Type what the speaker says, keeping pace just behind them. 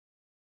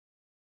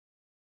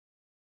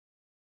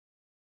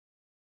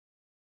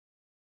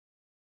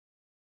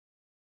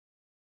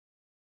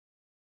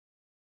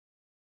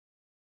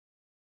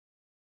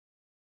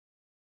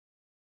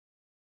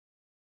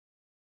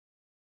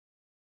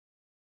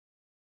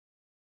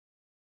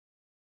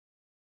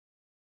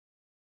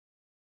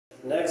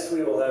Next,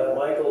 we will have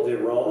Michael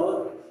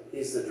DeRoma.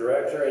 He's the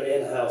Director and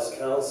In-House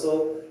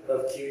Counsel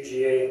of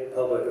QGA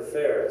Public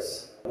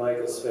Affairs.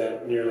 Michael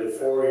spent nearly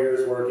 4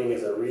 years working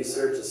as a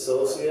research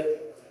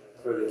associate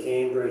for the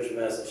Cambridge,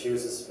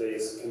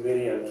 Massachusetts-based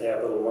Committee on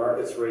Capital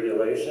Markets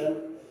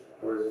Regulation,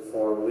 where he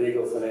performed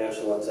legal,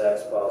 financial, and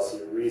tax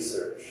policy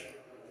research,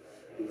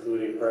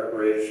 including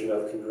preparation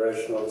of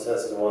congressional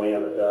testimony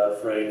on the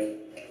Dodd-Frank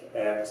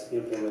Act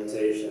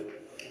implementation.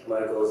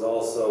 Michael has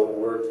also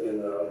worked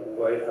in the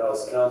White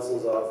House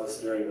counsel's office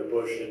during the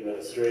Bush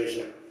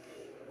administration.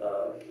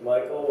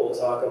 Michael will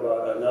talk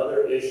about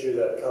another issue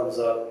that comes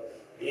up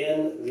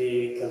in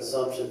the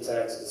consumption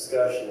tax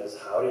discussion is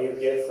how do you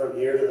get from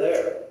here to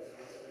there?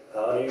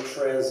 How do you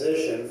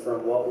transition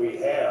from what we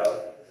have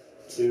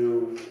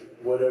to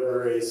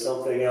whatever a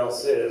something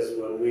else is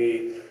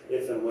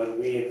if and when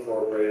we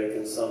incorporate a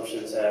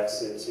consumption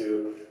tax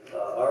into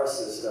our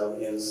system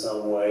in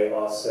some way,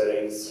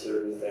 offsetting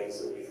certain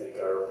things that we think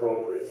are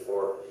appropriate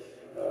for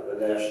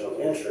the national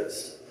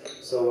interest.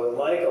 So what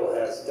Michael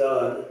has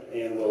done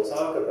and we'll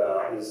talk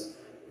about is,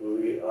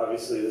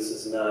 obviously this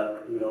is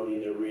not, we don't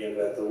need to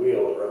reinvent the wheel.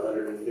 Over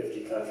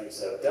 150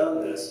 countries have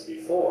done this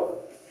before.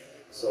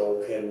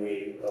 So can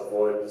we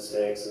avoid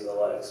mistakes and the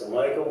like? So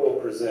Michael will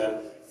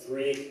present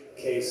 3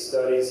 case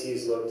studies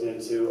he's looked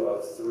into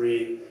of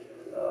 3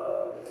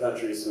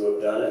 countries who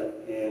have done it,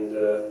 and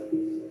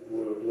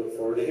we look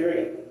forward to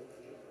hearing it.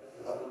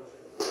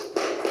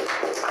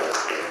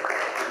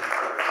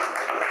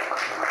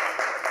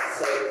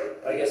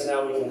 I guess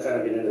now we can kind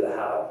of get into the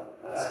how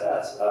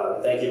aspect.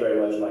 Thank you very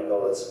much,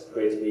 Michael. It's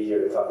great to be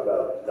here to talk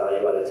about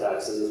value-added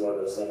taxes. This is one of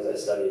those things I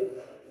studied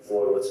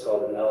for what's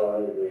called an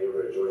LLM degree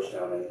over at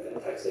Georgetown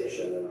in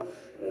taxation,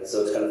 and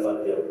so it's kind of fun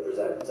to be able to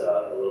present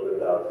a little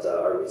bit about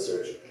our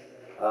research.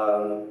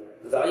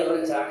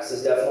 Value-added tax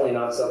is definitely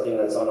not something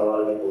that's on a lot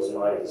of people's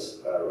minds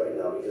right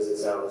now because it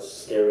sounds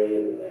scary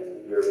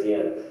and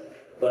European.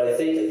 But I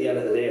think at the end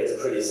of the day, it's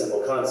a pretty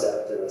simple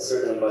concept, and it's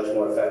certainly much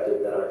more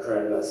effective than our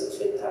current methods of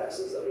state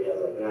taxes that we have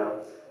right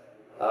now.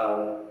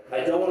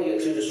 I don't want to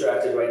get too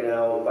distracted right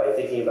now by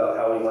thinking about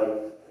how we might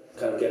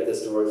kind of get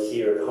this to work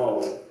here at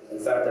home. In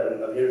fact,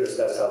 I'm here to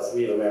discuss how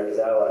 3 of America's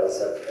allies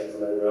have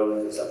implemented their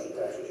own consumption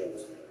tax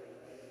regimes.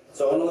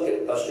 So I want to look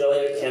at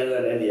Australia, Canada,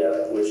 and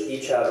India, which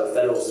each have a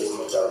federal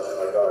system of government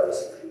like ours,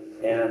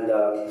 and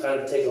kind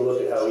of take a look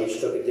at how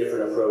each took a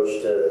different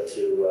approach to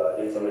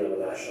implementing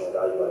a national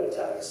value-added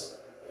tax.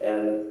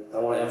 And I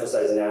want to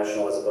emphasize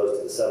national as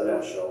opposed to the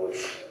subnational,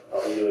 which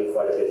I'll be doing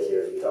quite a bit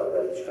here as we talk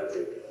about each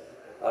country.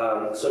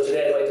 So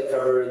today I'd like to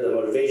cover the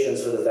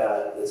motivations for the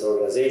VAT, its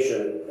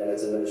organization, and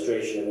its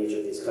administration in each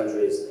of these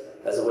countries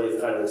as a way of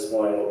kind of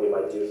exploring what we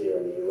might do here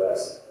in the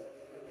US.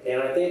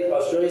 And I think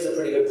Australia is a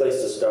pretty good place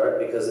to start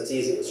because it's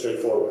easy, it's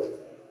straightforward.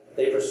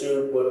 They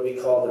pursued what we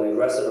called an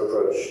aggressive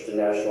approach to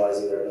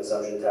nationalizing their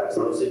consumption tax,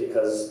 mostly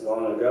because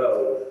long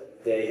ago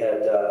they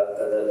had,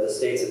 the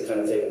states had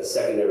kind of taken a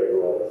secondary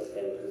role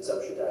in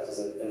consumption taxes,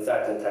 and in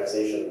fact in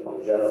taxation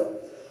in general.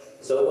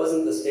 So it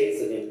wasn't the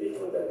states that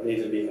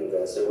needed to be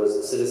convinced, it was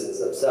the citizens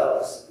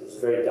themselves. It was a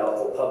very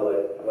doubtful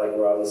public, like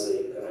we're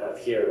obviously going to have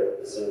here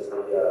as soon as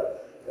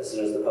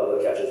the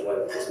public catches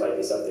wind. This might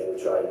be something we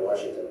try in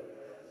Washington.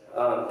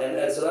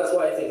 And so that's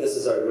why I think this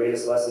is our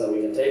greatest lesson that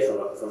we can take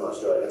from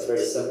Australia. It's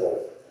very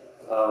simple.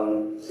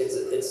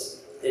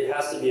 It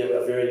has to be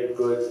a very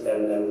good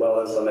and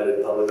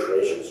well-implemented public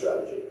relations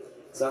strategy.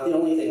 It's not the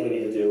only thing we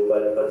need to do,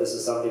 but this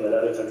is something that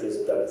other countries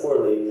have done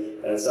poorly,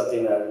 and it's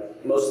something that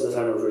most of the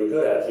time we're pretty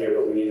good at here,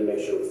 but we need to make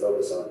sure we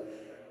focus on.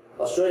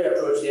 Australia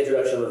approached the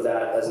introduction of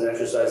that as an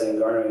exercise in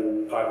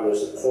garnering popular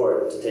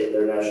support to take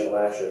their national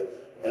action,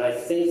 and I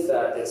think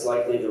that it's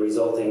likely the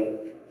resulting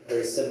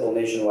very simple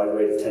nationwide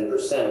rate of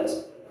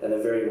 10% and a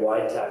very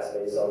wide tax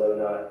base, although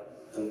not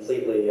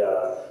completely,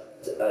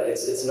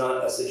 it's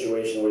not a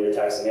situation where you're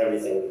taxing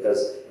everything,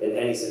 because in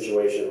any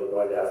situation we're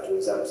going to have to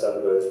exempt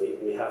some goods.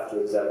 We have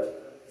to exempt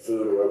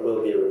food, or it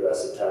will be a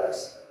regressive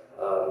tax.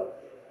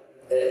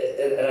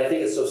 And I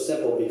think it's so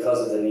simple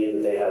because of the need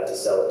that they had to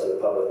sell it to the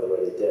public the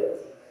way they did.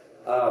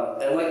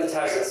 And like the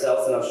tax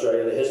itself in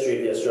Australia, the history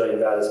of the Australian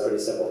VAT is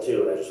pretty simple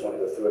too, and I just want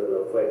to go through it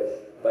real quick.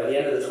 By the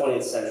end of the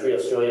 20th century,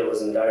 Australia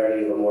was in dire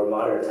need of a more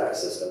modern tax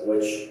system,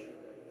 which,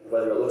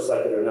 whether it looks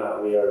like it or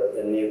not, we are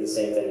in need of the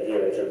same thing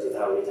here in terms of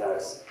how we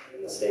tax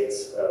in the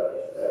states,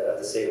 at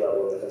the state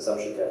level in the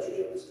consumption tax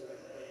regimes.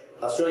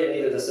 Australia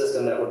needed a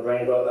system that would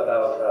bring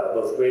about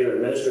both greater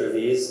administrative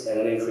ease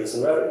and an increase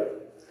in revenue.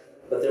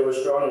 But there were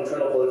strong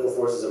internal political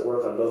forces at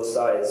work on both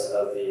sides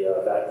of the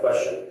VAT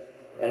question.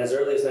 And as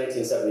early as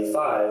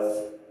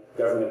 1975,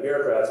 government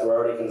bureaucrats were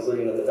already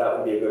concluding that the VAT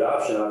would be a good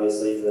option,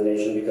 obviously, for the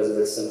nation because of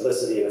its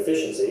simplicity and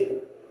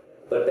efficiency,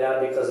 but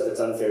bad because of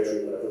its unfair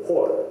treatment of the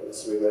poor,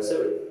 its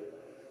regressivity.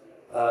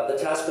 The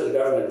task for the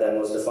government then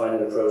was to find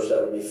an approach that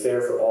would be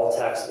fair for all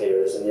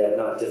taxpayers and yet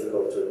not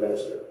difficult to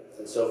administer.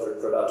 And so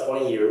for about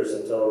 20 years,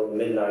 until the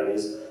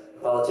mid-90s,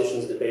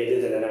 politicians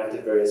debated and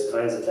enacted various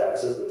kinds of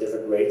taxes with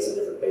different rates and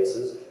different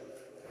bases.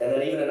 And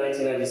then even in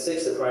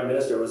 1996, the Prime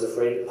Minister was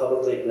afraid to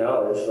publicly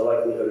acknowledge the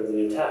likelihood of the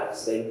new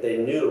tax. They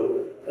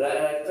knew And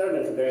I've kind of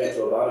been comparing it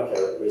to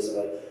Obamacare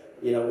recently.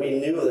 You know, we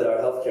knew that our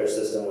healthcare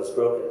system was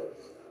broken,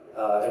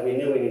 and we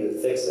knew we needed to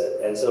fix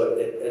it. And so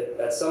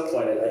at some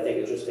point, I think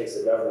it just takes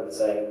the government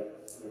saying,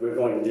 we're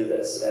going to do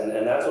this. And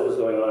that's what was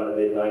going on in the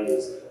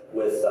mid-90s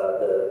with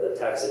the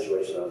tax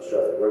situation in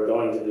Australia. We're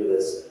going to do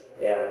this.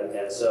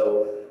 And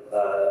so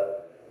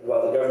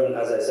while the government,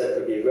 as I said,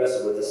 could be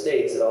aggressive with the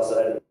states, it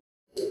also had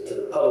to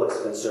the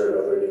public's concern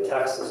over a new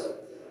tax system.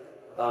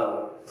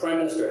 Prime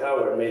Minister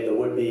Howard made the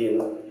would-be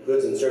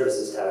goods and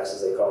services tax,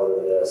 as they call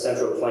it, the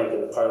central plank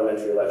in the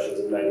parliamentary elections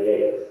of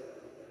 '98.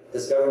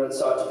 This government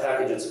sought to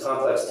package its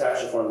complex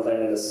tax reform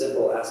plan in a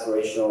simple,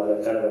 aspirational,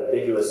 and a kind of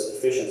ambiguous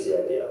efficiency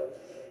idea.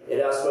 It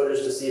asked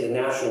voters to see the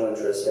national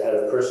interest ahead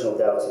of personal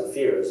doubts and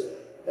fears.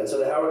 And so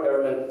the Howard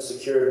government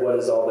secured what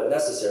is all but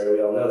necessary,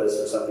 we all know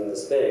this, for something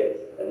this big,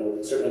 and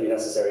will certainly be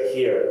necessary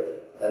here,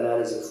 and that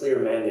is a clear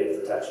mandate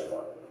for tax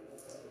reform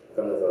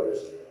from the voters.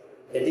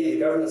 Indeed, the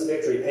government's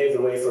victory paved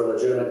the way for a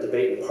legitimate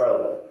debate in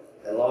Parliament,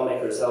 and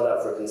lawmakers held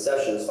out for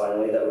concessions,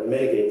 finally, that would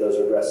mitigate those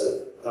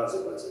regressive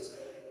consequences.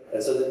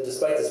 And so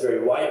despite this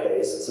very wide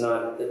base,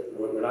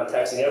 we're not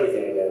taxing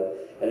everything again,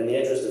 and in the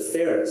interest of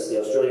fairness,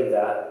 the Australian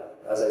VAT,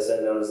 as I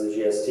said, known as the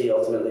GST,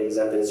 ultimately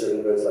exempted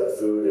certain goods like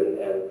food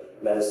and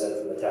medicine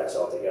from the tax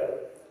altogether.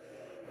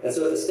 And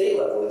so at the state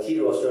level, the key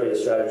to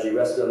Australia's strategy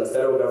rested on the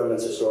federal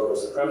government's historical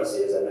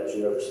supremacy, as I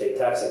mentioned, over state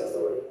taxing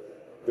authority.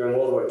 During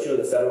World War II,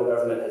 the federal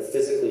government had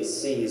physically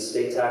seized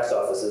state tax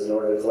offices in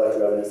order to collect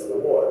revenue for the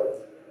war.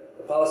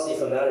 The policy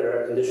from that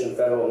era conditioned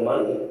federal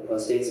money on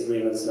states'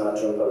 agreements not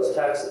to impose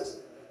taxes.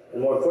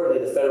 And more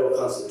importantly, the federal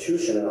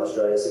constitution in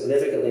Australia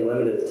significantly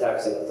limited the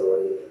taxing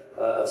authority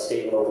of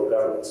state and local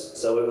governments.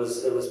 So it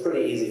was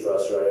pretty easy for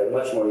Australia,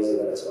 much more easy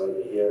than it's going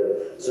to be here,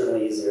 and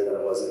certainly easier than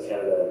it was in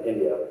Canada and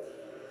India.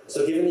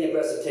 So given the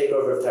aggressive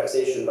takeover of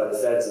taxation by the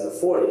feds in the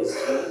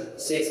 40s,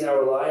 states now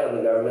rely on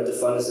the government to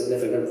fund a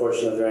significant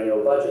portion of their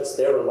annual budgets.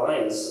 Their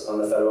reliance on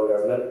the federal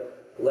government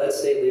led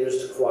state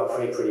leaders to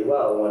cooperate pretty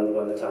well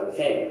when the time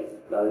came,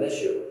 not an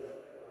issue.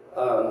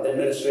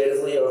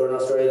 Administratively, over in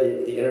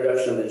Australia, the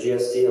introduction of the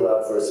GST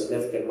allowed for a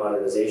significant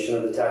modernization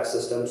of the tax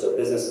system, so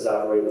businesses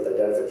operate with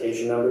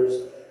identification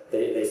numbers.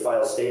 They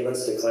file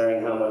statements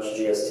declaring how much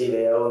GST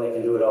they owe, and they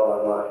can do it all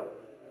online.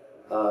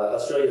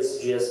 Australia's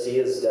GST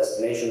is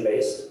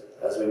destination-based,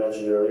 as we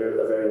mentioned earlier,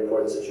 a very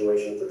important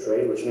situation for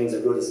trade, which means a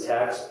good is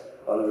taxed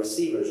on the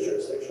receiver's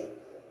jurisdiction.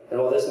 And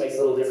while this makes a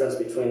little difference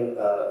between,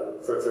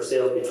 for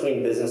sales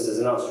between businesses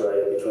in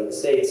Australia, between the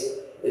states,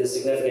 it is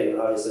significant,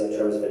 obviously, in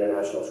terms of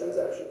international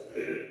transactions.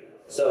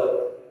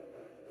 So,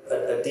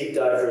 a deep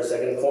dive for a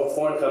second.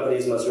 Foreign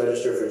companies must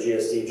register for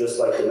GST just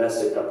like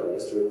domestic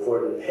companies to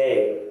report and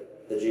pay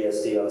the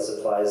GST on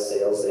supplies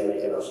sales they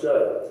make in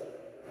Australia.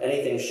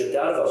 Anything shipped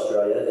out of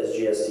Australia is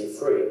GST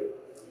free.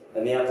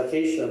 And the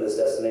application of this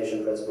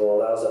destination principle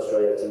allows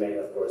Australia to remain,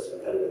 of course,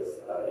 competitive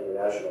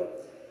internationally.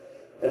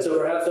 And so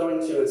perhaps owing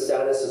to its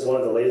status as one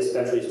of the latest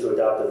countries to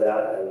adopt a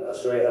VAT, and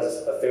Australia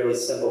has a fairly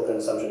simple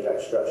consumption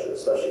tax structure,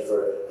 especially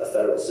for a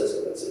federal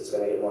system. It's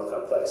going to get more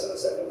complex in a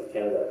second with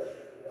Canada.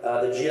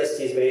 The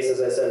GST's base,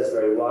 as I said, is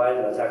very wide,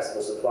 and the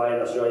taxable supply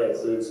in Australia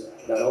includes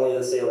not only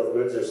the sale of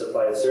goods or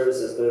supply of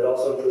services, but it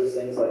also includes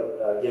things like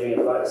giving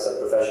advice, like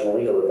professional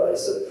legal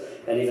advice,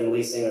 and even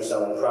leasing or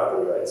selling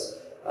property rights.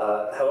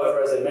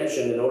 However, as I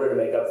mentioned, in order to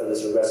make up for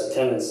this regressive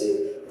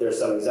tendency, there are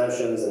some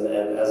exemptions, and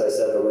as I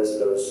said, the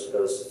list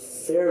goes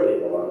fairly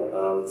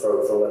long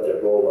for what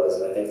their goal was,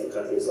 and I think for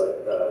countries like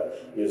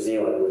New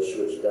Zealand,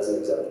 which doesn't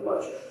exempt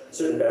much.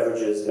 Certain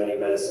beverages, many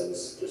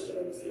medicines, just to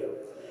name a few.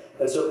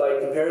 And so by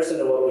comparison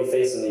to what we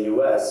face in the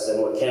US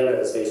and what Canada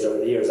has faced over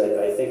the years,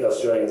 I think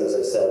Australians, as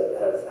I said,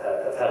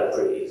 have had it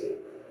pretty easy.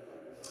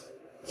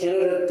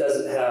 Canada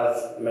doesn't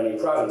have many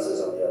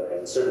provinces, on the other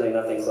hand, certainly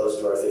nothing close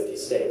to our 50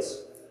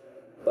 states.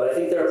 But I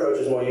think their approach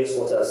is more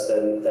useful to us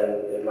than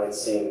it might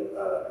seem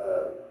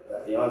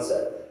at the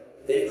onset.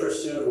 They've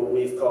pursued what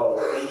we've called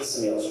a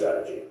piecemeal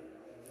strategy.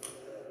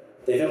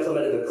 They've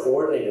implemented a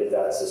coordinated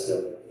VAT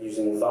system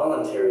using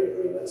voluntary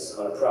agreements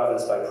on a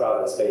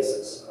province-by-province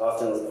basis,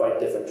 often with quite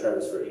different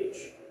terms for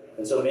each.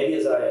 And so maybe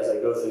as I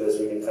go through this,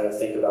 we can kind of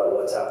think about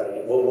what's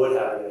happening, what would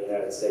happen in the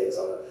United States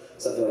on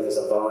something like this,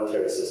 a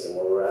voluntary system,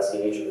 where we're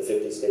asking each of the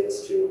 50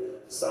 states to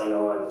sign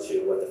on to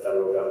what the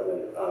federal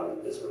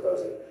government is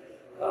proposing,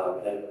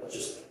 and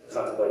just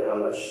contemplate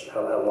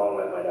how long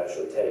that might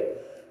actually take.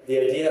 The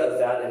idea of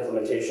that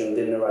implementation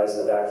didn't arise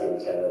in a vacuum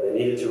in Canada. They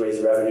needed to raise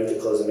revenue to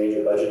close a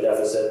major budget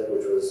deficit,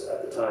 which was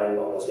at the time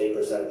almost 8%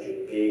 of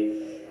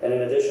GDP. And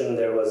in addition,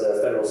 there was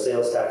a federal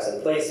sales tax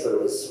in place, but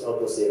it was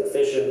hopelessly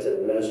inefficient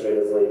and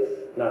administratively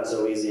not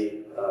so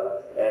easy,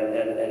 and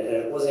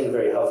it wasn't even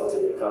very helpful to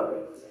the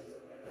economy.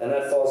 And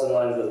that falls in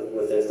line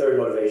with their third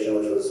motivation,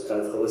 which was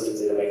kind of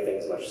holistically to make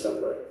things much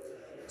simpler.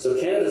 So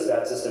Canada's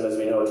VAT system, as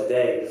we know it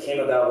today, came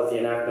about with the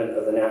enactment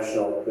of the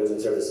National Goods and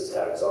Services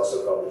Tax,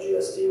 also called the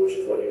GST, which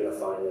is what you're going to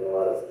find in a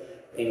lot of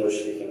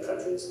English-speaking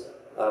countries,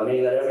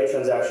 meaning that every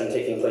transaction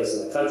taking place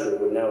in the country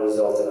would now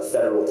result in a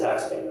federal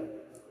tax payment.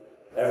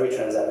 Every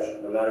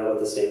transaction, no matter what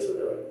the states were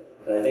doing.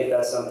 And I think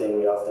that's something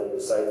we often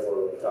lose sight for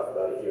when we talk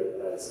about it here in the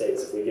United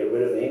States. If we get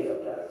rid of the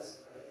income tax,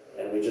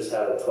 and we just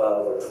have a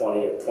 12 or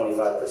 20 or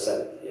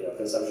 25%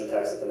 consumption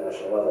tax at the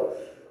national level,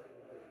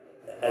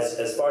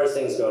 as far as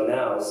things go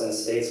now, since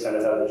states kind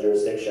of have the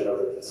jurisdiction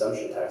over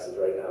consumption taxes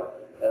right now,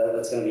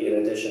 that's going to be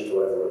in addition to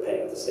whatever we're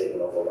paying at the state and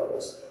local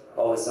levels.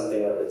 Always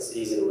something that it's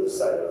easy to lose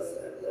sight of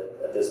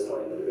at this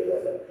point in the debate,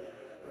 I think.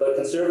 But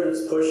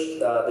conservatives pushed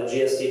the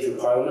GST through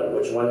Parliament,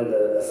 which went into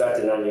effect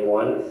in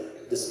 '91,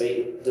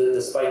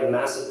 despite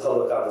massive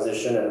public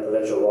opposition and a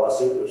provincial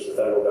lawsuit, which the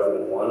federal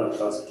government won on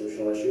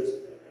constitutional issues.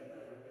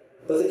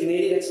 But the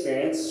Canadian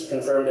experience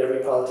confirmed every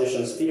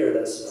politician's fear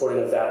that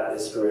supporting a VAT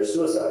is career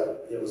suicide.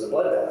 It was a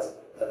bloodbath.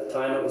 At the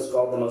time, it was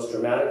called the most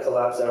dramatic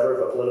collapse ever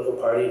of a political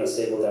party in a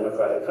stable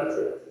democratic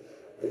country.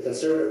 The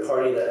Conservative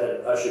Party that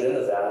had ushered in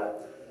the VAT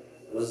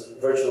was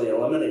virtually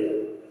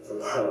eliminated from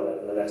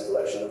Parliament in the next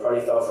election. The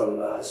party fell from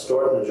a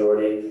historic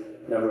majority,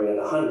 numbering in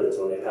the hundreds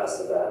when they passed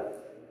the VAT,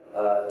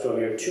 to a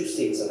mere 2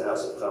 seats in the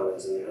House of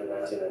Commons in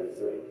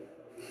 1993.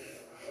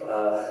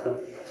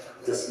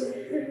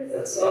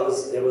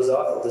 It was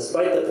awful.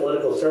 Despite the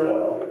political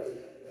turmoil,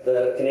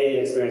 the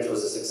Canadian experience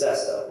was a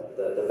success, though.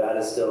 The VAT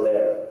is still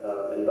there.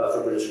 In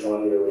Buffer, British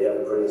Columbia, we have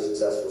a pretty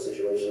successful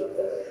situation up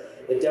there.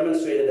 It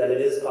demonstrated that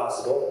it is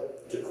possible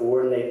to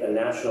coordinate a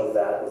national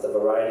VAT with a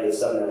variety of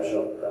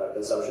subnational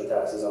consumption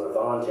taxes on a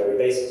voluntary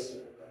basis.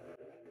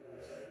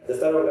 The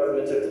federal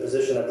government took the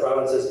position that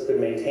provinces could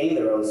maintain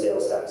their own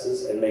sales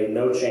taxes and make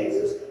no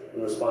changes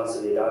in response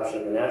to the adoption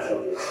of the national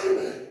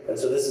GST. And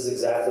so this is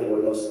exactly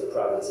what most of the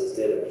provinces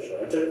did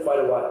initially. It took quite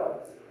a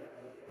while.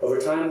 Over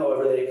time,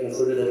 however, they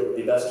concluded that it would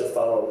be best to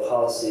follow a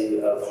policy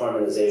of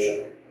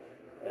harmonization.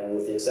 And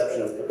with the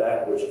exception of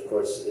Quebec, which of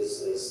course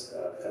is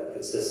kind of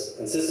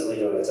consistently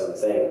doing its own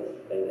thing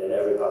in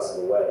every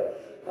possible way.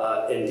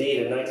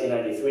 Indeed, in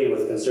 1993,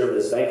 with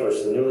Conservatives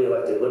vanquished, the newly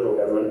elected Liberal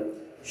government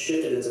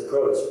shifted its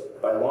approach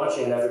by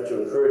launching an effort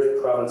to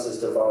encourage provinces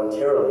to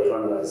voluntarily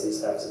harmonize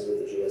these taxes with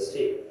the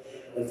GST.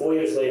 And 4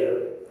 years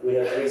later, we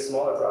had 3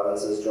 smaller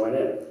provinces join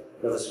in.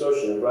 Nova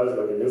Scotia, New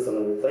Brunswick, and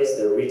Newfoundland replaced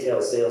their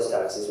retail sales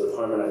taxes with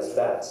harmonized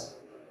VATs.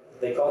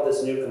 They called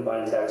this new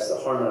combined tax the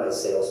Harmonized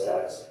Sales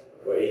Tax,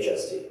 or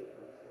HST,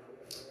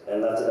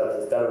 and left it up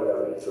to the federal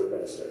government to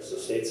administer. So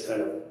states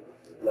kind of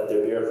let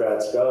their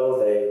bureaucrats go.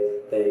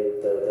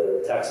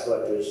 The tax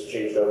collectors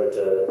changed over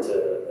to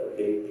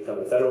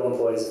become federal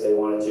employees if they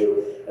wanted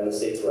to, and the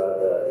states were out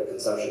of the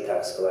consumption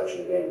tax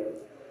collection game.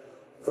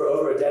 For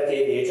over a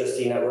decade, the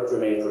HST network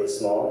remained pretty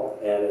small,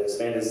 and it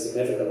expanded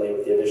significantly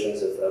with the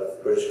additions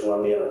of British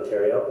Columbia and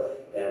Ontario.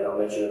 And I'll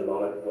mention in a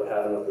moment what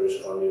happened with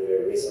British Columbia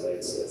very recently.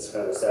 It's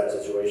kind of a sad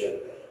situation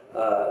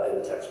in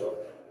the tax world.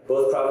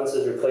 Both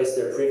provinces replaced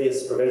their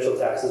previous provincial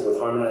taxes with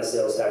harmonized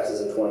sales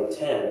taxes in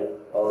 2010,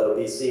 although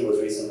BC has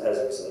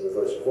recently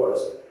reversed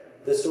course.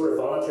 This sort of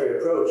voluntary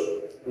approach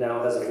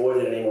now has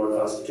avoided any more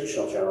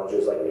constitutional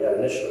challenges like we had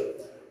initially.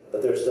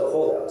 But there are still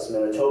holdouts.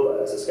 Manitoba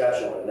and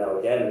Saskatchewan, and now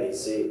again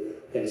BC,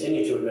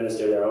 continue to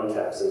administer their own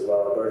taxes,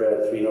 while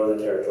Alberta and 3 northern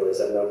territories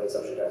have no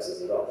consumption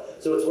taxes at all.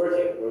 So it's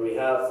working, where we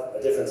have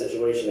a different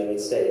situation in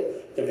each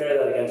state. Compare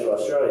that again to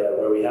Australia,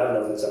 where we have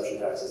no consumption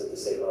taxes at the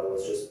state level.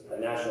 It's just a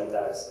national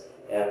tax,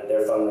 and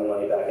they're funneling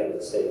money back into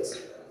the states.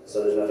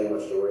 So there's nothing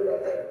much to worry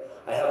about there.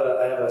 I have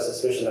a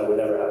suspicion that would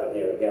never happen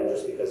here, again,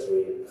 just because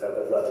we kind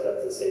of left it up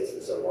to the states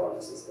for so long,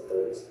 since the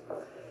 30s.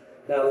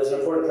 Now, there's an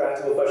important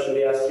practical question to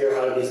be asked here.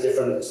 How do these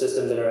different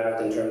systems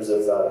interact in terms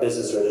of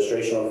business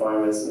registration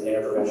requirements and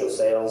interprovincial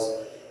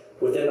sales?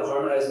 Within the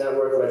harmonized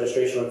network,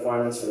 registration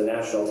requirements for the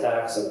national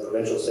tax and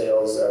provincial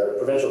sales or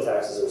provincial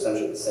taxes are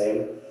essentially the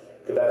same.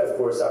 Quebec, of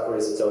course,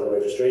 operates its own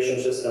registration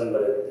system,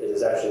 but it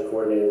is actually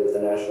coordinated with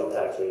the national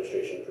tax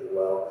registration pretty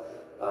well.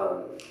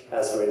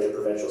 As for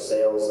interprovincial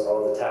sales,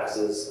 all of the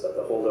taxes, but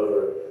the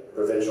holdover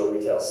provincial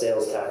retail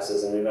sales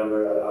taxes, and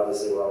remember,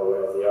 obviously we're all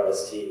aware of the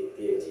RST,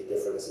 VAT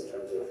difference in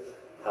terms of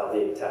how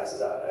the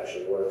taxes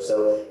actually work.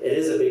 So it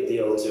is a big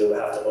deal to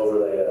have to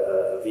overlay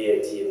a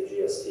VAT and a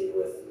GST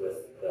with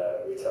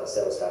retail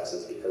sales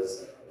taxes,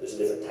 because there's a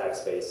different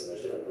tax base and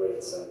there's different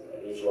rates, and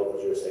each local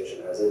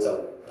jurisdiction has its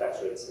own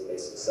tax rates and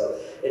bases. So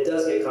it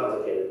does get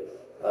complicated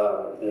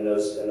in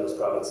those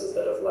provinces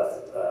that have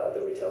left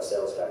the retail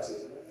sales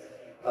taxes.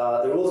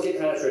 The rules get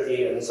kind of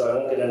tricky, and so I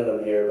won't get into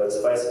them here, but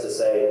suffice it to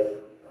say,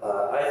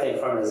 I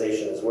think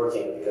harmonization is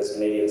working because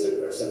Canadians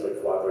are simply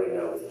cooperating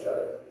now with each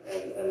other,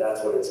 and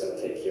that's what it's going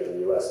to take here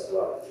in the US as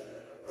well.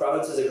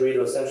 Provinces agree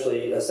to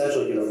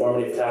essential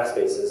uniformity of tax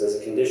bases as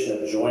a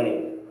condition of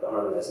joining the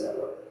harmonized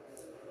network.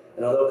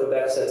 And although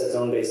Quebec sets its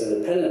own base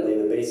independently,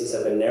 the bases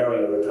have been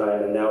narrowing over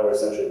time and now are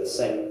essentially the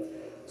same.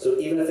 So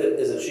even if it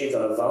is achieved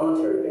on a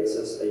voluntary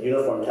basis, a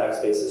uniform tax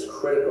base is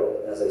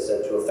critical, as I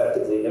said, to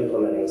effectively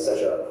implementing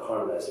such a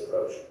harmonized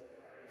approach.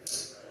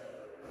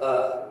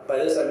 By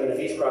this I mean if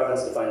each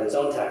province defined its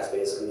own tax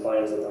base,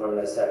 compliance with the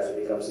harmonized tax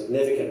would become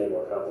significantly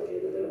more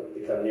complicated, and it would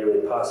become nearly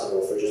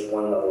impossible for just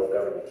one level of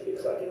government to be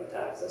collecting a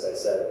tax. As I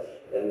said,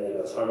 in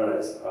those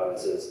harmonized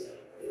provinces,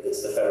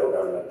 it's the federal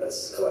government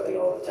that's collecting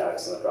all of the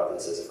tax, and the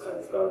provinces have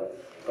kind of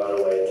gone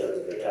away in terms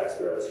of their tax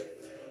bureaus.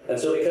 And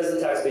so because the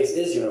tax base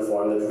is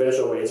uniform, the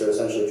provincial rates are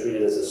essentially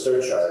treated as a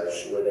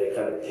surcharge where they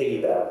kind of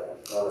piggyback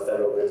on the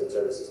federal goods and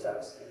services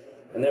tax.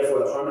 And therefore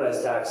the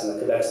harmonized tax and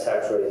the Quebec's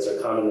tax rates are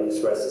commonly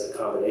expressed as a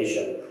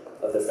combination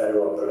of the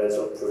federal and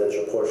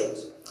provincial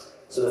portions.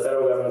 So the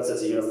federal government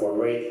sets a uniform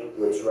rate,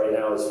 which right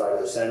now is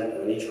 5%,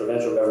 and each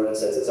provincial government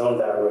sets its own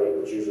VAT rate,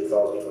 which usually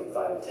falls between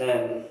 5 and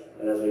 10.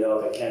 And as we know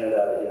up in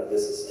Canada,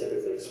 this is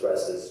typically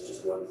expressed as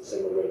just one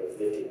single rate,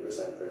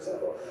 15%, for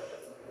example.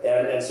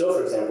 And so,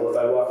 for example, if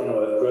I walk into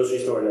a grocery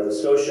store in Nova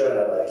Scotia and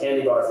I buy a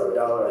candy bar for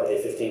 $1, I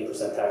pay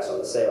 15% tax on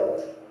the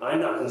sale.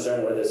 I'm not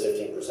concerned where this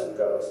 15%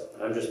 goes.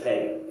 I'm just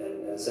paying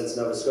it. And since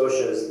Nova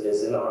Scotia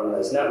is in the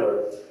harmonized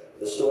network,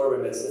 the store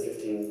remits the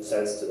 15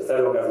 cents to the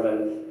federal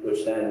government,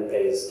 which then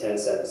pays 10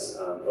 cents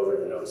over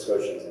to the Nova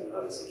Scotians and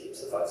obviously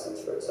keeps the 5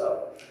 cents for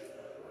itself.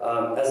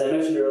 As I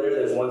mentioned earlier,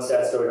 there's one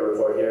sad story to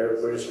report here.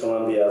 British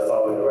Columbia,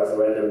 following a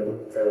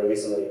referendum fairly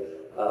recently,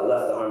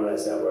 left the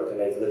harmonized network, and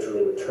they've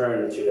literally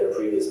returned to their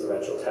previous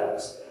provincial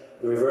tax.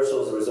 The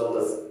reversal is a result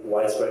of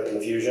widespread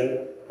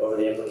confusion over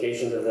the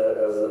implications of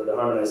the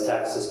harmonized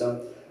tax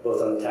system,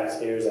 both on the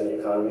taxpayers and the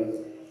economy.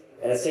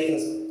 And it's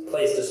taken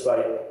place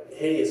despite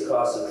hideous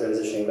costs of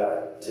transitioning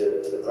back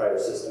to the prior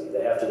system.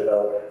 They have to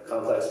develop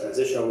complex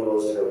transitional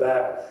rules to go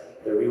back.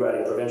 They're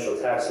rewriting provincial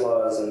tax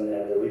laws, and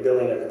they're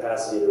rebuilding their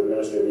capacity to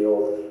administer the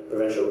old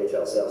provincial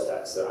retail sales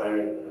tax. They're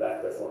hiring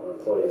back their former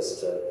employees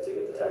to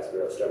get the tax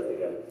bureau started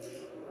again.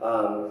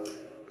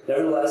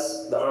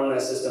 Nevertheless, the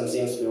harmonized system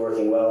seems to be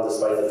working well,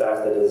 despite the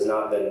fact that it has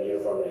not been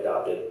uniformly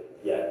adopted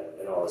yet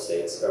in all the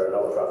states, or in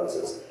all the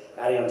provinces.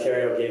 Adding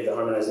Ontario gave the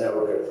harmonized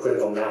network a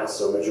critical mass,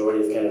 so a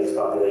majority of Canada's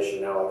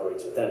population now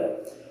operates within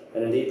it.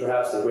 And indeed,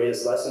 perhaps the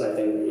greatest lesson I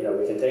think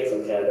we can take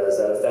from Canada is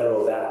that a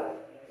federal VAT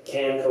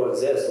can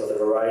coexist with a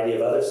variety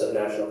of other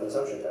subnational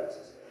consumption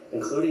taxes,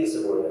 including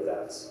subordinate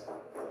VATs,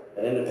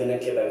 an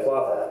independent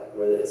Quebecois VAT,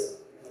 where it's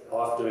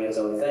off doing its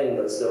own thing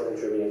but still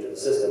contributing to the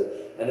system,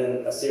 and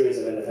then a series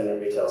of independent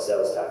retail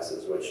sales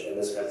taxes, which in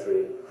this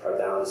country are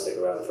bound to stick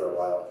around for a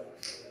while.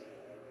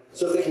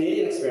 So if the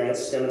Canadian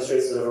experience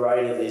demonstrates that a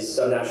variety of these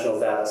subnational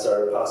VATs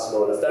are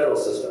possible in a federal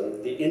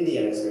system, the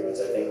Indian experience,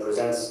 I think,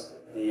 presents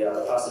the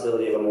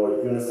possibility of a more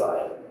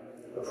unified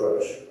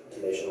approach to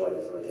nationwide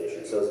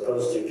implementation. So as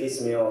opposed to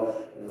piecemeal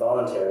and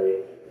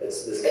voluntary,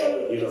 it's this kind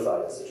of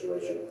unified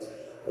situation.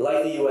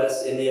 Like the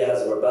US, India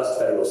has a robust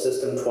federal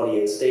system,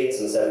 28 states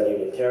and 7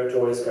 union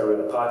territories, covering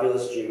a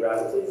populous,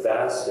 geographically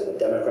vast, and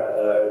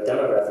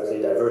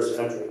demographically diverse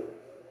country.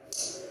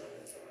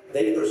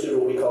 They've pursued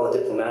what we call a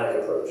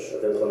diplomatic approach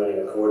of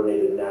implementing a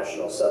coordinated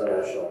national,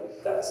 subnational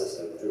VAT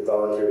system through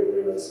voluntary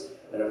agreements,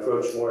 an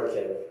approach more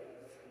akin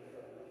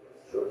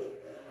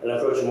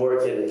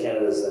to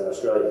Canada's than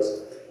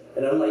Australia's.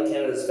 And unlike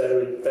Canada's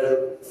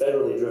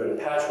federally driven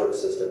patchwork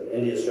system,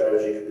 India's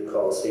strategy could be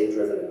called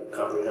state-driven and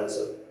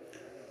comprehensive.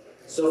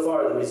 So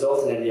far, the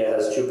result in India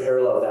has 2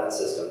 parallel VAT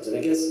systems, and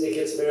it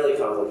gets fairly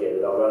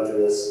complicated. I'll run through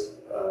this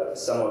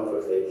somewhat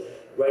quickly.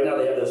 Right now,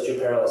 they have those 2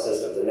 parallel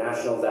systems, a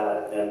national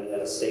VAT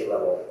and a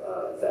state-level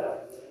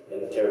VAT in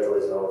the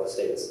territories and all of the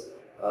states.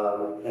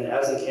 And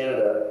as in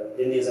Canada,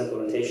 India's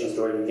implementation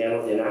story began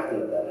with the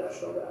enactment of that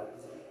national VAT.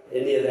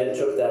 India then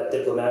took that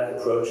diplomatic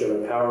approach of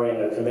empowering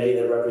a committee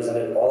that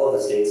represented all of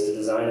the states to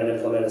design and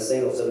implement a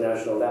single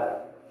subnational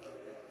VAT.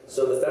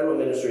 So the Federal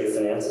Ministry of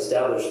Finance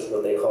established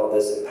what they called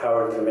this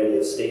Empowered Committee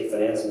of State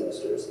Finance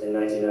Ministers in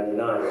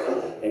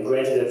 1999 and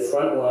granted it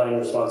frontline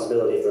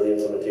responsibility for the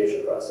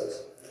implementation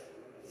process.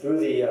 Through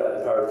the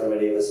Empowered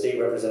Committee, the state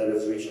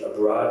representatives reached a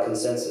broad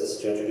consensus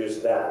to introduce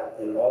VAT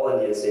in all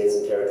Indian states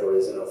and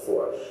territories in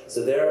 2004.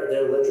 So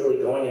they're literally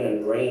going in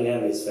and bringing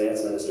in these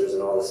finance ministers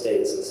in all the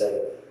states and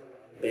saying,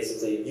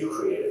 basically, you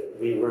create it.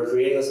 We're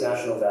creating this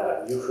national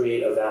VAT. You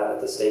create a VAT at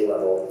the state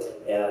level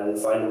and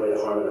find a way to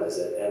harmonize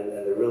it. And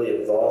they're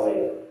really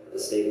involving the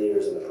state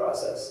leaders in the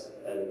process.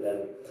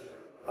 And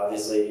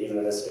obviously, even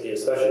in this,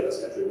 especially in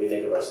this country, we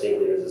think of our state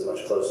leaders as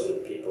much closer to the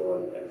people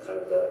and kind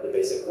of the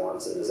basic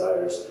wants and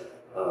desires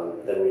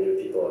than we do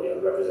people, the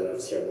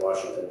representatives here in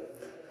Washington.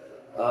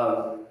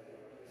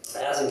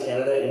 As in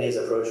Canada, India's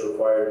approach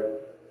required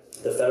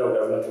the federal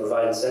government to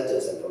provide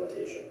incentives to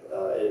implementation.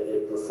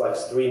 It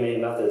reflects 3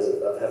 main methods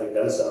of having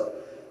done so.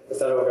 The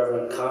federal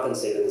government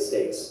compensated the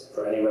states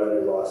for any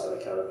revenue loss on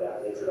account of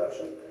that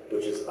introduction,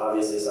 which is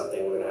obviously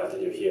something we're going to have to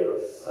do here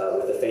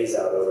with the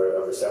phase-out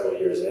over several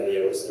years. In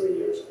India, it was 3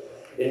 years.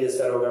 India's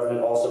federal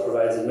government also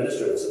provides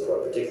administrative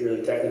support,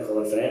 particularly technical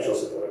and financial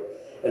support.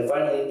 And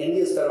finally,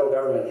 India's federal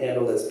government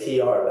handled its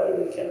PR better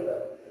than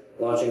Canada,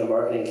 launching a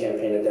marketing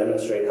campaign to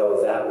demonstrate how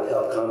a VAT would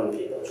help common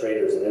people,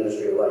 traders, and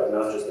industry alike,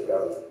 not just the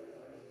government.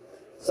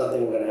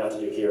 Something we're going to have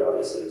to do here,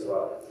 obviously, as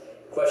well.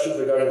 Questions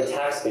regarding the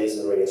tax base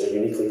and rates are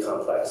uniquely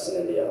complex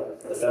in India.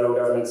 The federal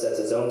government sets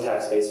its own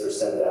tax base for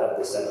CENVAT,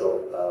 the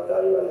central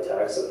value-added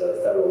tax at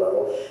the federal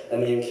level,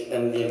 and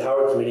the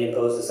Empowered Committee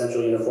imposed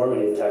essential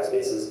uniformity of tax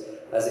bases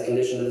as a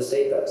condition to the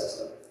state VAT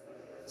system.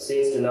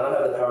 States do not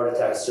have the power to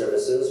tax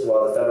services,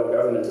 while the federal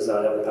government does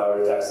not have the power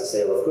to tax the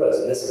sale of goods.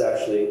 And this is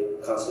actually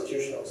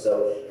constitutional.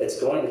 So it's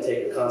going to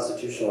take a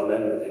constitutional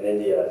amendment in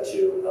India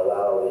to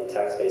allow the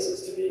tax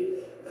bases to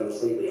be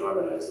completely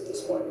harmonized at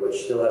this point,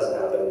 which still hasn't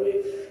happened.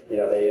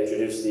 They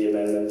introduced the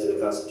amendment to the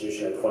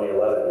Constitution in 2011,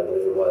 I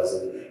believe it was,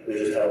 and we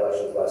just had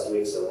elections last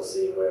week, so we'll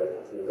see where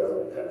the new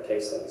government kind of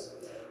takes things.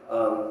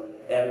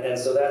 And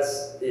so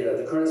that's,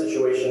 the current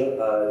situation,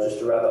 just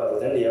to wrap up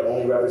with India,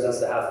 only represents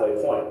the halfway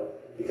point,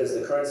 because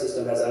the current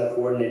system has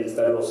uncoordinated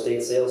federal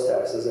state sales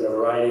taxes, and a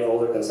variety of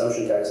older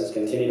consumption taxes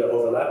continue to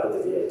overlap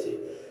with the VAT.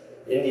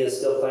 India is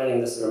still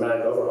planning this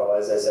dramatic overhaul,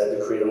 as I said,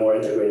 to create a more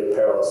integrated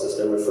parallel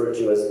system referred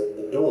to as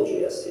the dual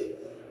GST,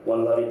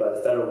 one levied by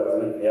the federal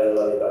government and the other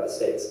levied by the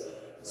states.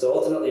 So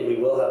ultimately, we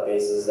will have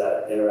bases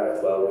that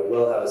interact well. We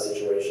will have a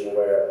situation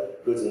where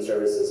goods and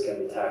services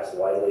can be taxed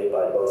widely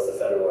by both the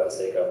federal and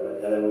state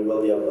government, and then we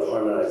will be able to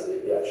harmonize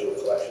the actual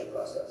collection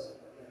process.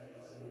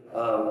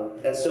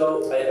 And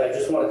so I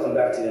just want to come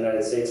back to the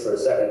United States for a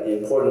second. The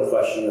important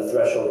question, the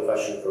threshold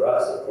question for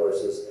us, of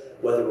course, is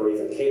whether we're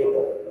even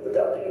capable of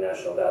adopting a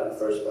national VAT in the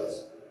first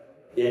place.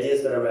 The idea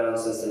has been around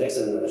since the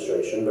Nixon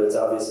administration, but it's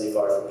obviously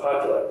far from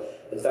popular.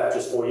 In fact,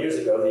 just 4 years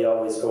ago, the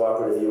always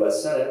cooperative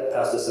U.S. Senate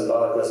passed a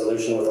symbolic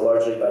resolution with a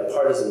largely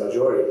bipartisan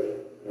majority,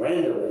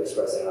 randomly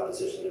expressing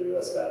opposition to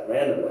U.S. VAT,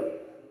 randomly.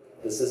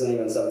 This isn't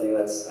even something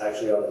that's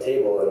actually on the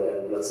table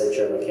in let's say,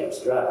 Chairman Kemp's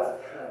draft,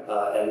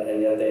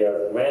 and yet they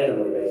are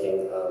randomly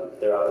making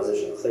their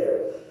opposition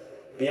clear.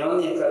 Beyond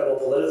the incredible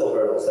political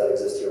hurdles that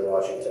exist here in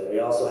Washington, we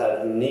also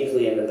have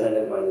uniquely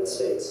independent-minded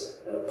states,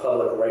 and a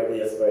public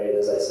rightly afraid,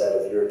 as I said,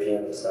 of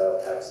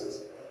European-style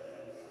taxes.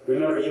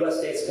 Remember, U.S.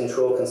 states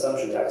control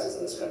consumption taxes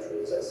in this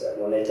country, as I said.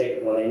 When they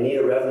need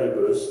a revenue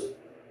boost,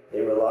 they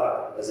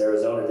rely, as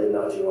Arizona did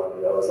not too long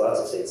ago, as lots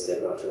of states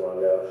did not too long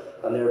ago,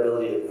 on their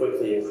ability to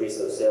quickly increase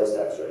those sales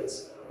tax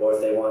rates. Or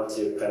if they want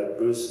to kind of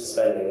boost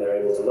spending, they're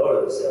able to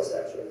lower those sales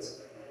tax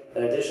rates.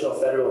 An additional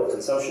federal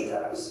consumption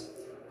tax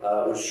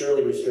would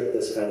surely restrict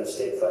this kind of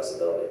state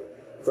flexibility.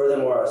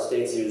 Furthermore, our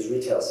states use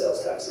retail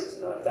sales taxes,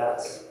 not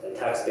VATs, and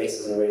tax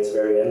bases and rates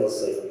vary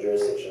endlessly from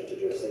jurisdiction to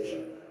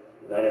jurisdiction.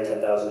 9 or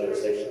 10,000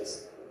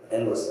 jurisdictions,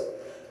 endlessly.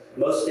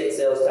 Most state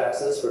sales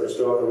taxes, for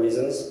historical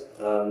reasons,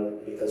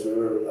 because we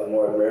were a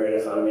more agrarian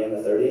economy in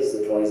the 30s,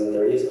 the 20s and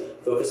 30s,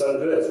 focus on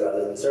goods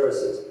rather than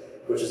services,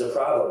 which is a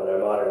problem in our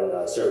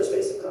modern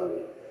service-based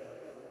economy.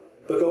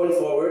 But going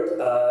forward,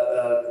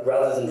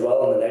 rather than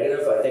dwell on the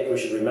negative, I think we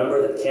should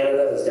remember that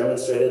Canada has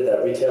demonstrated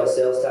that retail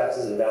sales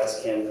taxes and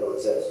VATs can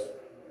coexist.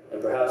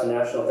 And perhaps a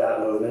national VAT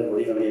movement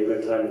would even be a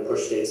good time to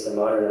push states to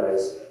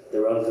modernize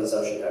their own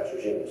consumption tax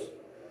regimes.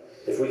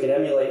 If we can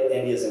emulate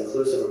India's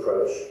inclusive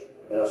approach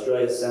and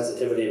Australia's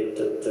sensitivity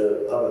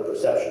to public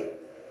perception,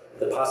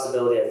 the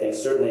possibility, I think,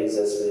 certainly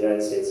exists for the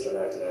United States to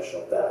enact a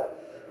national VAT,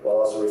 while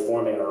also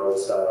reforming our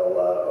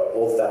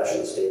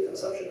old-fashioned state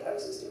consumption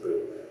taxes to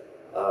boot.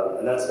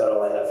 And that's about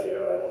all I have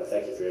here. I want to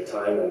thank you for your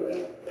time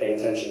and paying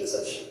attention to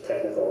such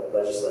technical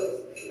legislative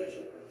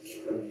information.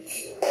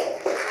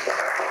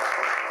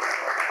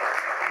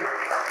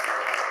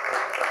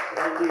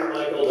 Thank you,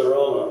 Michael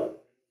DeRoma.